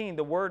 19,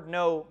 the word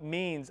know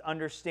means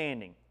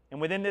understanding. And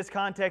within this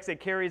context,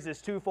 it carries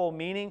this twofold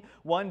meaning.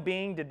 One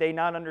being, did they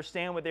not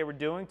understand what they were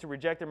doing to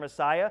reject the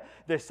Messiah?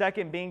 The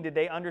second being, did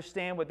they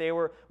understand what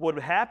would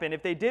happen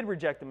if they did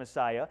reject the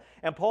Messiah?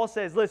 And Paul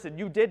says, listen,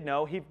 you did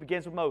know. He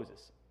begins with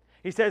Moses.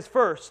 He says,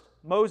 first,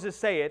 Moses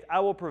saith, I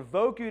will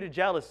provoke you to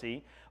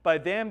jealousy by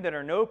them that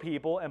are no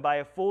people, and by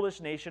a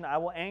foolish nation I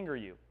will anger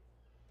you.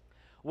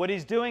 What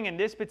he's doing in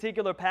this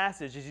particular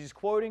passage is he's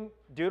quoting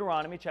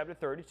Deuteronomy chapter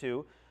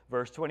 32,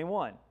 verse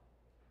 21.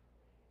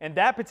 In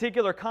that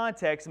particular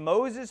context,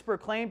 Moses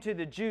proclaimed to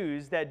the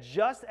Jews that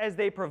just as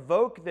they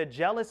provoke the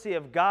jealousy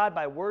of God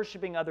by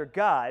worshiping other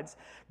gods,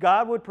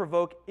 God would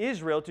provoke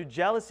Israel to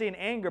jealousy and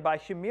anger by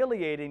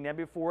humiliating them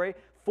before a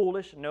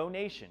foolish no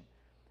nation.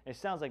 It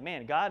sounds like,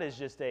 man, God is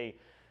just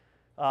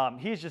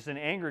He's just an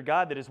angry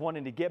God that is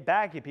wanting to get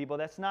back at people.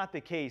 That's not the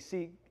case.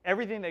 See,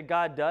 everything that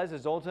God does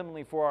is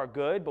ultimately for our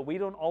good, but we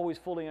don't always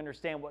fully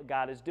understand what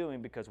God is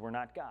doing because we're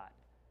not God.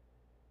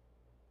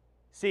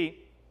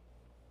 See,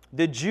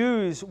 the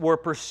Jews were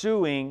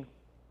pursuing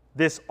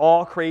this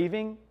awe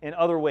craving in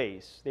other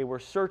ways. They were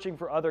searching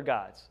for other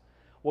gods.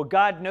 Well,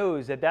 God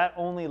knows that that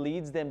only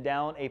leads them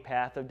down a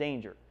path of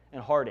danger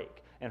and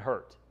heartache and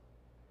hurt.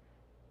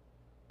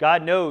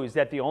 God knows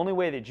that the only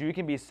way that you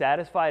can be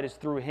satisfied is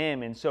through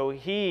Him. And so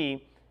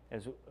He,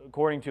 as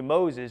according to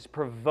Moses,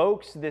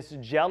 provokes this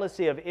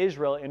jealousy of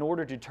Israel in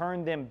order to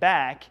turn them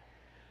back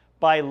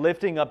by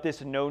lifting up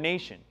this no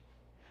nation.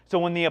 So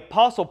when the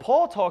Apostle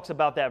Paul talks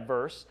about that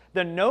verse,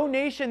 the no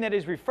nation that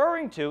is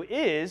referring to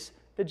is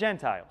the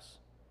Gentiles.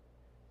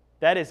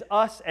 That is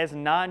us as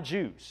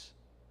non-Jews.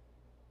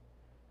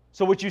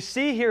 So what you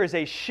see here is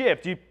a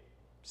shift. You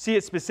see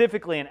it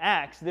specifically in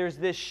Acts. There's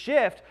this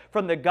shift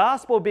from the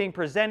gospel being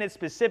presented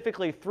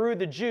specifically through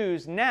the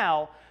Jews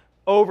now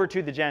over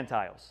to the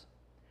Gentiles.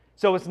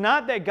 So it's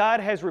not that God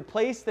has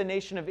replaced the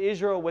nation of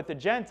Israel with the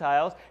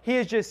Gentiles. He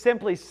has just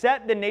simply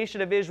set the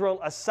nation of Israel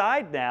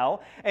aside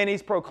now, and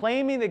He's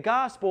proclaiming the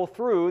gospel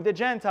through the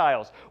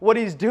Gentiles. What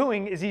He's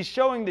doing is He's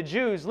showing the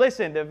Jews,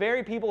 listen, the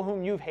very people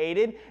whom you've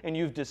hated and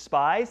you've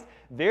despised,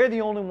 they're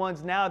the only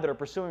ones now that are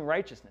pursuing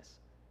righteousness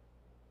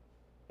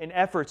in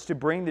efforts to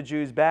bring the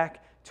Jews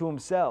back to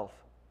Himself.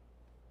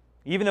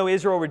 Even though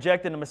Israel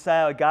rejected the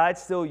Messiah, God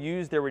still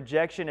used their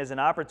rejection as an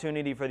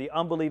opportunity for the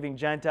unbelieving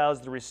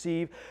Gentiles to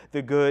receive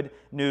the good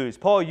news.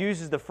 Paul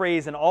uses the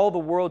phrase "in all the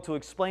world" to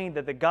explain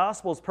that the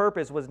gospel's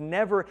purpose was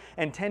never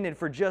intended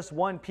for just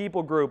one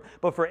people group,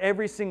 but for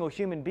every single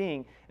human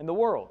being in the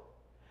world.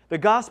 The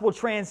gospel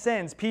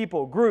transcends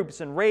people,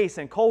 groups, and race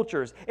and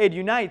cultures. It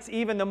unites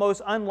even the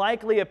most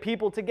unlikely of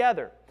people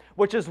together,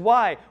 which is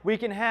why we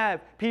can have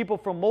people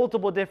from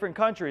multiple different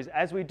countries,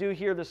 as we do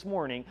here this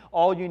morning,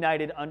 all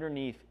united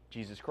underneath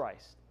Jesus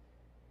Christ.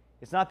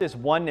 It's not this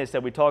oneness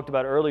that we talked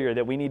about earlier,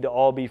 that we need to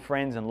all be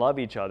friends and love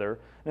each other.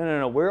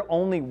 No. We're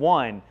only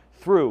one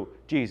through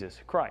Jesus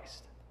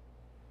Christ.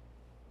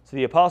 So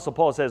the Apostle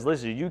Paul says,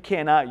 listen, you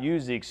cannot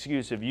use the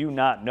excuse of you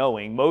not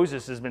knowing.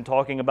 Moses has been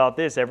talking about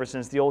this ever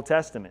since the Old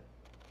Testament.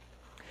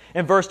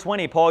 In verse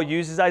 20, Paul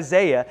uses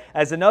Isaiah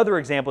as another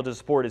example to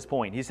support his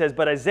point. He says,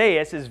 but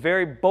Isaiah is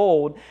very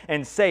bold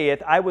and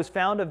saith, I was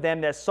found of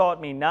them that sought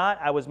me not,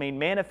 I was made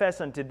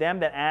manifest unto them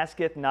that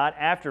asketh not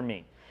after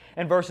me.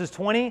 In verses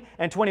 20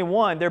 and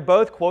 21, they're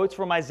both quotes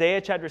from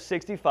Isaiah chapter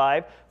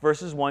 65,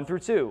 verses 1 through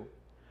 2.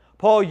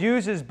 Paul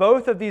uses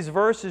both of these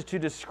verses to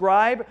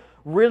describe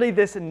really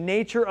this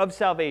nature of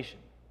salvation.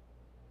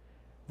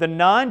 The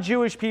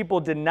non-Jewish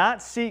people did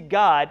not seek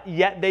God,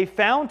 yet they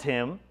found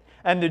Him,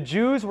 and the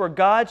Jews were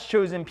God's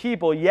chosen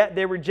people, yet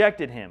they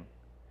rejected Him.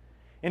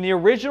 In the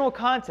original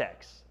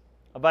context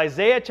of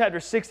Isaiah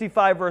chapter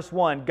 65, verse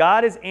 1,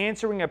 God is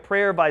answering a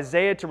prayer of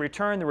Isaiah to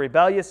return the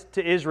rebellious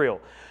to Israel.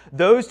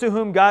 Those to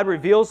whom God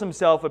reveals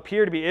Himself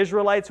appear to be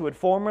Israelites who had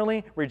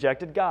formerly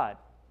rejected God.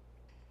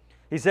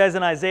 He says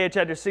in Isaiah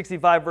chapter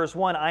 65, verse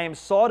 1, I am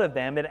sought of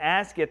them that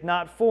asketh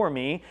not for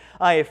me.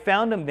 I have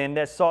found them then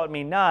that sought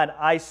me not.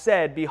 I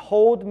said,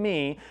 behold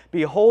me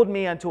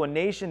unto a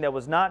nation that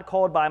was not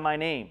called by my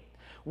name.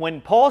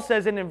 When Paul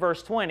says it in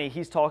verse 20,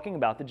 he's talking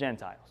about the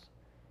Gentiles.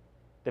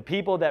 The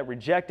people that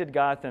rejected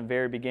God from the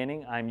very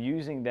beginning, I'm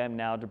using them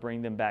now to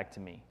bring them back to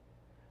me.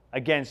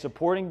 Again,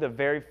 supporting the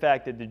very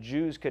fact that the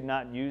Jews could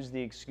not use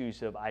the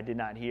excuse of, I did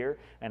not hear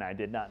and I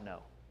did not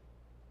know.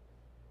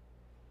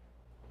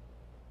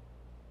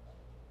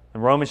 In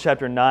Romans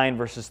chapter 9,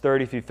 verses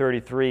 30 through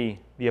 33,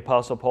 the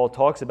Apostle Paul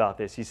talks about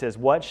this. He says,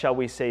 what shall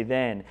we say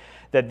then?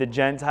 That the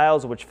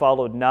Gentiles which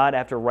followed not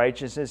after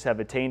righteousness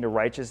have attained to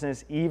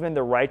righteousness, even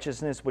the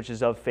righteousness which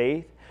is of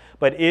faith?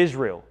 But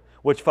Israel,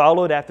 which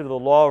followed after the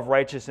law of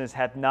righteousness,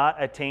 hath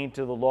not attained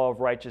to the law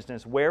of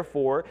righteousness.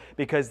 Wherefore?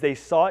 Because they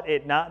sought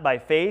it not by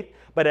faith,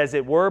 but as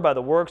it were by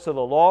the works of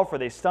the law, for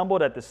they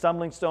stumbled at the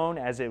stumbling stone,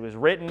 as it was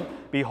written,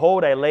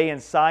 behold, I lay in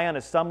Sion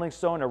a stumbling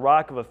stone, a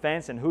rock of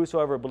offense, and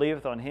whosoever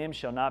believeth on him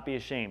shall not be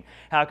ashamed.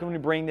 How can we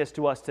bring this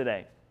to us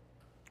today?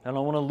 I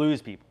don't want to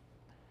lose people.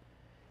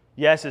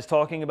 Yes, it's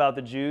talking about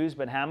the Jews,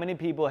 but how many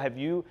people have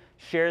you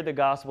shared the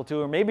gospel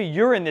to? Or maybe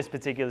you're in this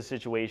particular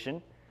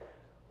situation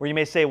where you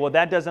may say, well,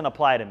 that doesn't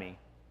apply to me.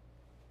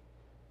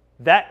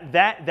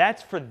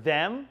 That's for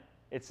them.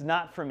 It's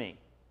not for me.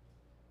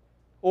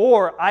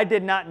 Or I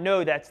did not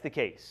know that's the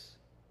case.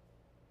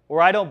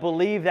 Or I don't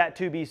believe that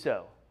to be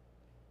so.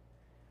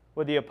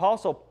 What the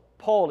Apostle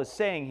Paul is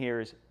saying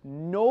here is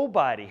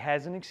nobody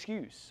has an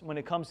excuse when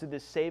it comes to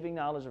this saving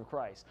knowledge of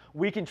Christ.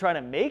 We can try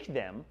to make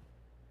them,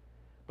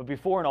 but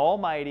before an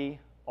almighty,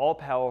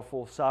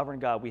 all-powerful, sovereign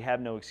God, we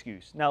have no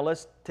excuse. Now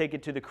let's take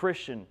it to the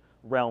Christian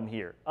realm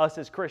here. Us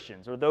as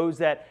Christians, or those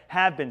that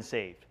have been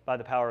saved by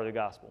the power of the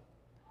gospel.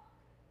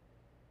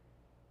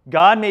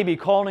 God may be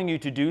calling you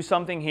to do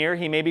something here.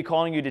 He may be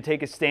calling you to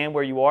take a stand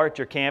where you are at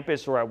your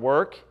campus or at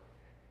work.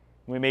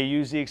 We may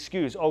use the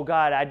excuse, oh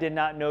God, I did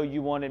not know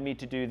you wanted me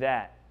to do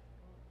that.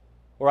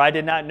 Or I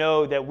did not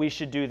know that we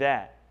should do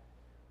that.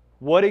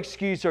 What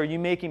excuse are you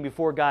making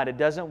before God? It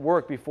doesn't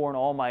work before an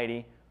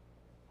almighty,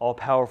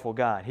 all-powerful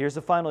God. Here's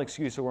the final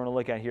excuse that we're going to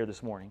look at here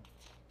this morning.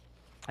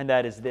 And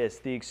that is this,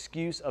 the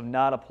excuse of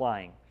not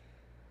applying.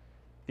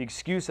 The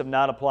excuse of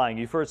not applying.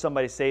 You've heard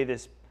somebody say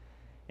this,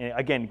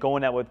 again,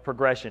 going out with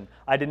progression.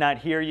 I did not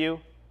hear you.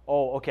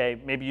 Oh, okay,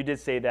 maybe you did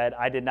say that.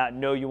 I did not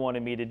know you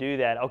wanted me to do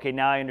that. Okay,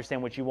 now I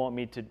understand what you want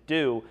me to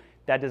do.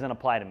 That doesn't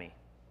apply to me.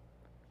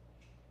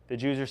 The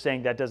Jews are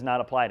saying that does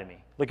not apply to me.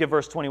 Look at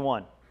verse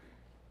 21.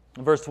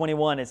 In verse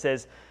 21 it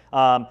says,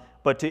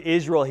 but to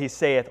Israel he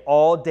saith,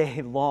 all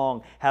day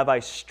long have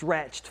I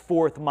stretched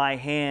forth my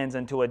hands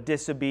unto a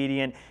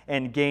disobedient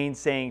and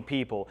gainsaying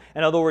people.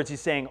 In other words, he's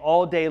saying,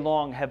 all day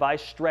long have I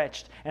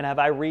stretched and have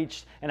I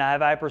reached and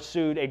have I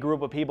pursued a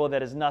group of people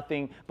that is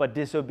nothing but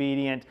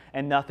disobedient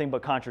and nothing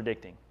but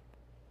contradicting.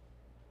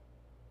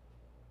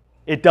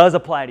 It does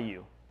apply to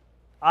you.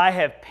 I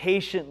have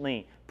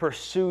patiently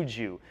pursued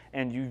you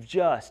and you've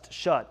just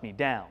shut me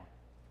down.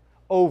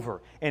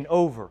 Over and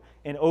over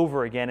and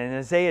over again. In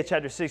Isaiah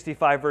chapter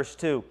 65, verse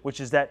 2, which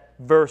is that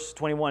verse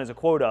 21 is a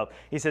quote of,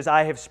 he says,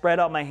 I have spread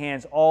out my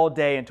hands all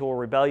day unto a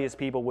rebellious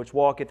people which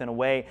walketh in a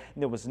way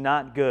that was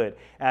not good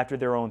after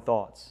their own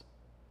thoughts.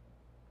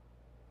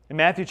 In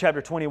Matthew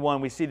chapter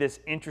 21, we see this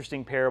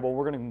interesting parable.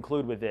 We're going to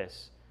conclude with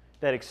this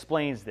that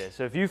explains this.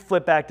 So if you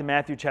flip back to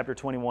Matthew chapter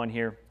 21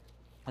 here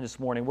this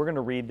morning, we're going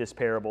to read this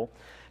parable.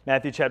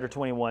 Matthew chapter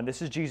 21.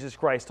 This is Jesus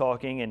Christ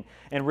talking,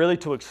 and really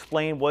to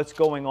explain what's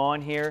going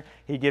on here,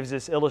 he gives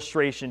this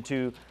illustration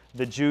to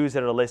the Jews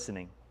that are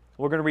listening.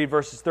 We're going to read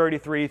verses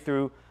 33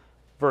 through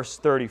verse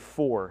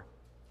 34.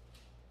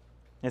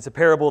 It's a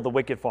parable of the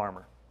wicked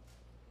farmer.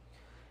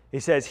 He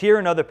says, here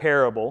another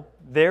parable,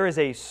 there is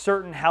a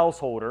certain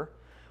householder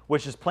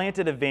which has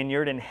planted a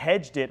vineyard and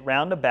hedged it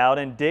round about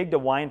and digged a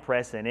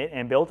winepress in it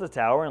and built a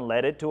tower and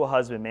let it to a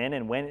husbandman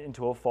and went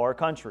into a far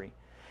country.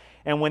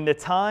 And when the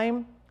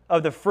time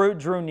of the fruit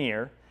drew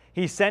near,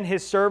 he sent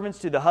his servants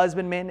to the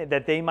husbandmen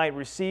that they might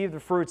receive the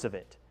fruits of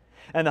it.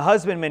 And the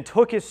husbandman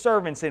took his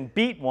servants and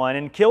beat one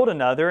and killed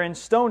another and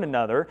stoned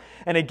another.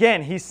 And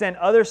again he sent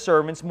other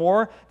servants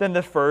more than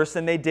the first,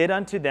 and they did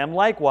unto them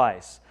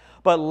likewise.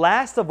 But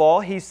last of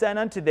all he sent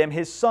unto them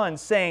his son,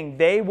 saying,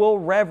 they will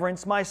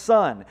reverence my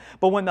son.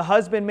 But when the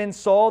husbandmen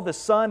saw the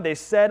son, they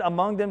said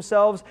among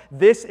themselves,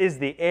 this is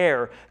the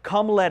heir.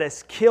 Come, let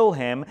us kill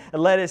him,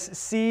 and let us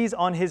seize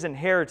on his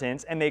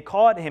inheritance. And they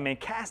caught him and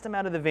cast him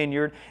out of the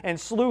vineyard and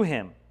slew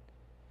him.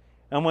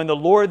 And when the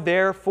Lord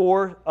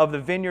therefore of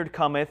the vineyard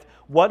cometh,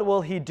 what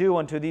will he do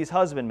unto these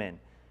husbandmen?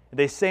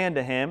 They say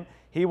unto him,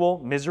 He will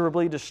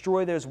miserably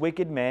destroy those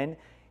wicked men,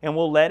 and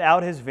will let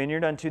out his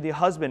vineyard unto the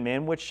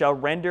husbandmen, which shall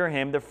render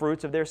him the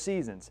fruits of their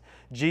seasons.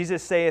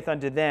 Jesus saith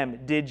unto them,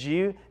 Did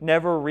you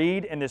never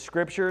read in the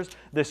Scriptures,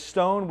 the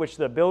stone which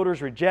the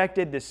builders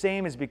rejected, the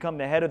same has become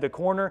the head of the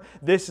corner?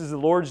 This is the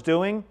Lord's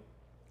doing,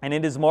 and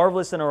it is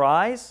marvelous in our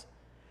eyes.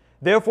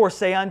 Therefore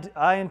say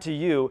I unto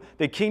you,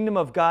 the kingdom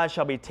of God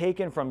shall be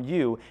taken from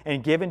you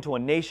and given to a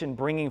nation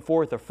bringing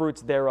forth the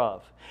fruits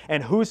thereof.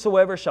 And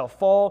whosoever shall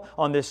fall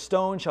on this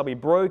stone shall be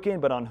broken,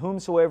 but on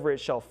whomsoever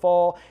it shall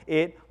fall,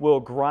 it will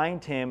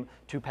grind him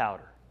to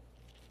powder.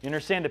 You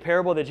understand the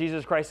parable that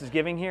Jesus Christ is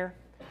giving here?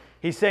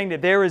 He's saying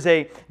that there is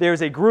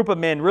a group of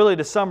men, really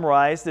to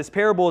summarize, this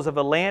parable is of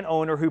a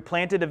landowner who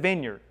planted a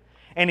vineyard.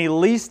 And he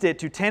leased it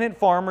to tenant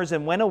farmers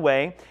and went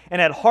away.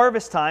 And at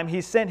harvest time,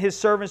 he sent his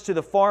servants to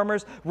the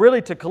farmers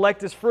really to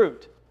collect his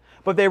fruit.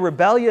 But they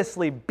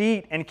rebelliously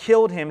beat and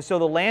killed him. So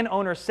the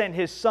landowner sent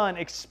his son,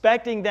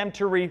 expecting them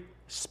to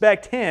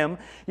respect him.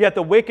 Yet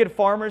the wicked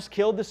farmers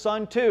killed the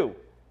son too.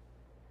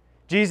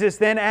 Jesus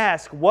then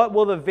asked, what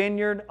will the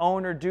vineyard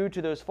owner do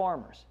to those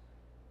farmers?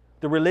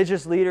 The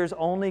religious leaders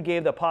only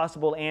gave the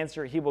possible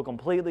answer, he will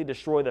completely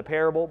destroy the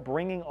parable,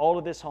 bringing all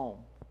of this home.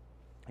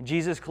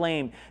 Jesus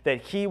claimed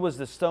that he was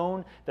the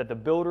stone that the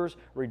builders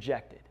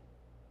rejected.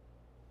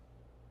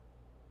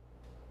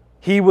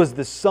 He was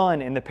the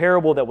son in the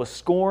parable that was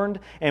scorned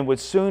and would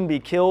soon be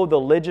killed,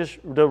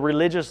 the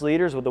religious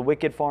leaders with the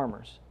wicked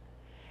farmers.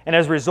 And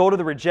as a result of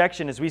the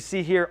rejection, as we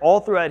see here all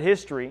throughout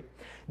history,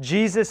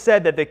 Jesus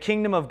said that the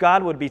kingdom of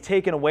God would be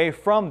taken away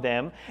from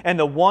them, and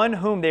the one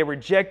whom they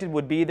rejected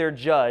would be their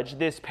judge.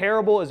 This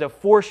parable is a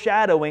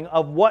foreshadowing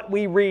of what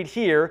we read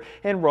here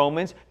in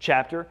Romans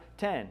chapter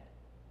 10.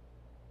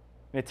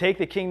 We're going to take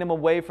the kingdom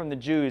away from the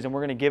Jews and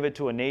we're going to give it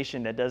to a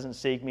nation that doesn't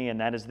seek me,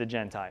 and that is the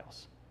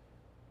Gentiles.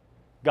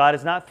 God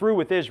is not through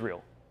with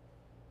Israel.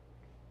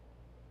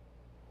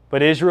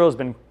 But Israel has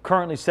been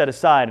currently set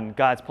aside in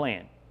God's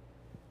plan.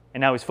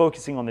 And now He's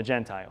focusing on the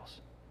Gentiles.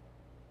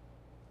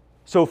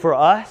 So for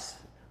us,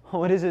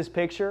 what is this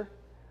picture?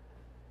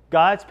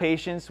 God's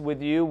patience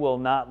with you will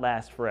not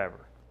last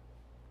forever.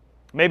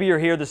 Maybe you're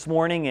here this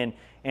morning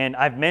and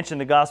I've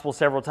mentioned the gospel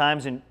several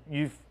times and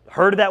you've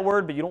heard of that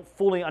word, but you don't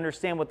fully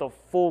understand what the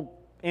full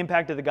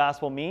impact of the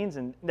gospel means,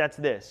 and that's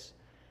this.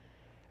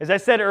 As I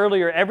said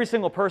earlier, every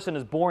single person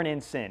is born in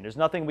sin. There's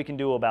nothing we can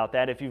do about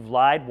that. If you've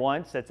lied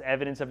once, that's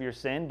evidence of your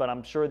sin, but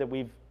I'm sure that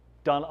we've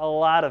done a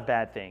lot of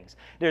bad things.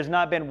 There's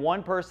not been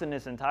one person in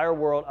this entire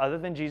world other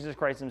than Jesus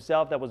Christ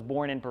Himself that was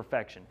born in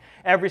perfection.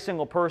 Every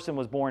single person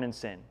was born in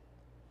sin.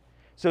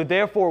 So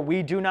therefore,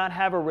 we do not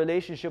have a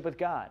relationship with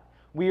God.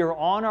 We are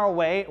on our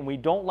way, and we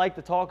don't like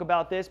to talk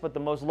about this, but the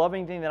most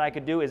loving thing that I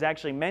could do is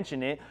actually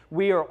mention it.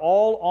 We are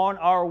all on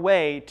our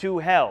way to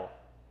hell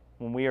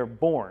when we are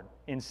born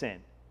in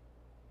sin.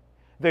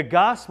 The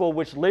gospel,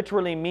 which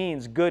literally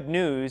means good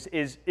news,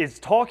 is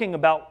talking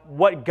about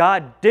what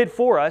God did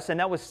for us, and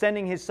that was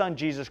sending His Son,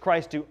 Jesus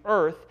Christ, to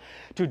earth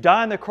to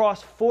die on the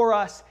cross for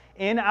us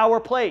in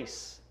our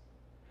place,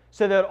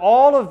 so that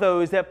all of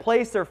those that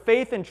place their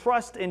faith and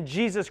trust in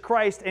Jesus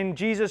Christ and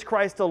Jesus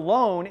Christ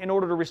alone in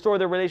order to restore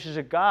their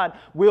relationship with God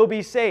will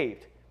be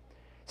saved.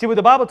 See, what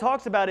the Bible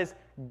talks about is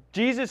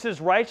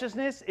Jesus'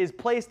 righteousness is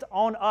placed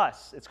on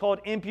us. It's called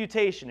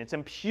imputation. It's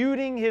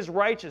imputing His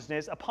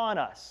righteousness upon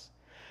us.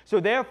 So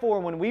therefore,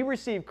 when we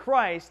receive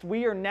Christ,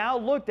 we are now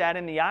looked at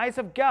in the eyes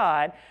of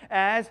God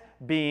as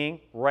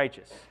being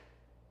righteous.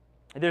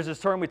 There's this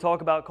term we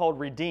talk about called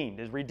redeemed.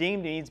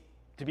 Redeemed means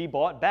to be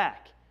bought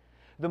back.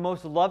 The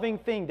most loving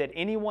thing that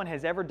anyone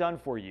has ever done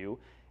for you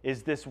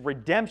is this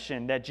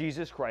redemption that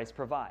Jesus Christ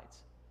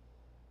provides.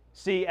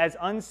 See, as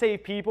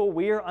unsaved people,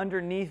 we are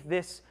underneath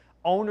this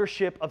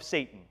ownership of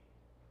Satan.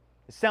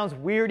 It sounds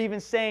weird even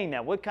saying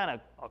that. What kind of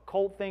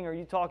occult thing are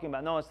you talking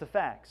about? No, it's the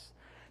facts.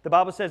 The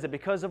Bible says that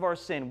because of our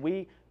sin,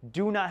 we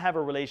do not have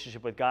a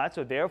relationship with God,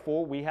 so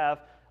therefore we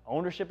have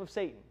ownership of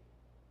Satan.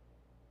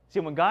 See,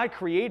 when God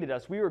created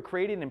us, we were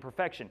created in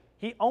perfection.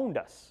 He owned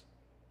us.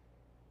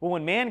 Well,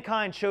 when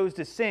mankind chose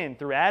to sin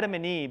through Adam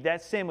and Eve,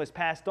 that sin was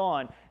passed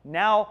on.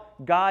 Now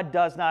God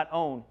does not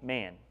own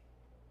man.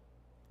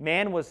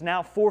 Man was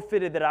now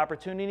forfeited that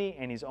opportunity,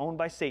 and he's owned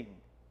by Satan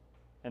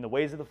and the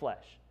ways of the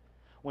flesh.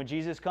 When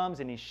Jesus comes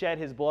and He shed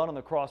His blood on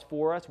the cross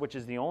for us, which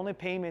is the only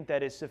payment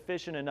that is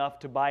sufficient enough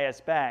to buy us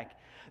back,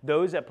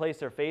 those that place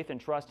their faith and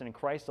trust in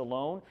Christ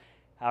alone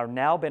are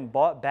now been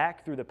bought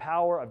back through the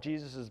power of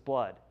Jesus'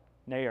 blood.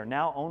 They are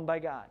now owned by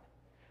God.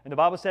 And the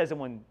Bible says that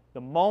when the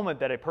moment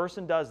that a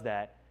person does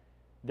that,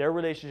 their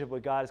relationship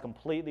with God is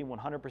completely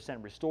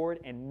 100%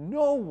 restored, and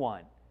no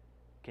one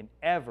can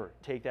ever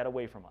take that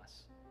away from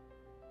us.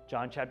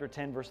 John chapter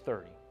 10, verse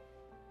 30.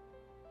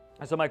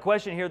 And so my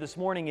question here this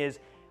morning is,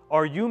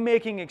 are you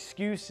making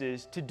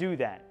excuses to do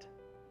that?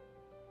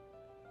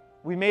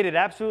 We made it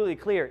absolutely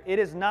clear. It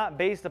is not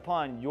based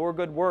upon your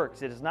good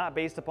works. It is not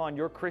based upon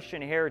your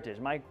Christian heritage.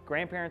 My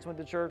grandparents went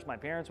to church. My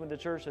parents went to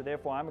church, so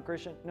therefore I'm a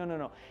Christian.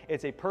 No.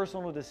 It's a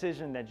personal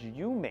decision that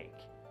you make.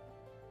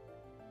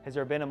 Has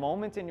there been a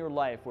moment in your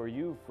life where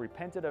you've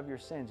repented of your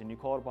sins and you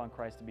called upon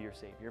Christ to be your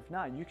Savior? If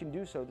not, you can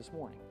do so this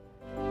morning.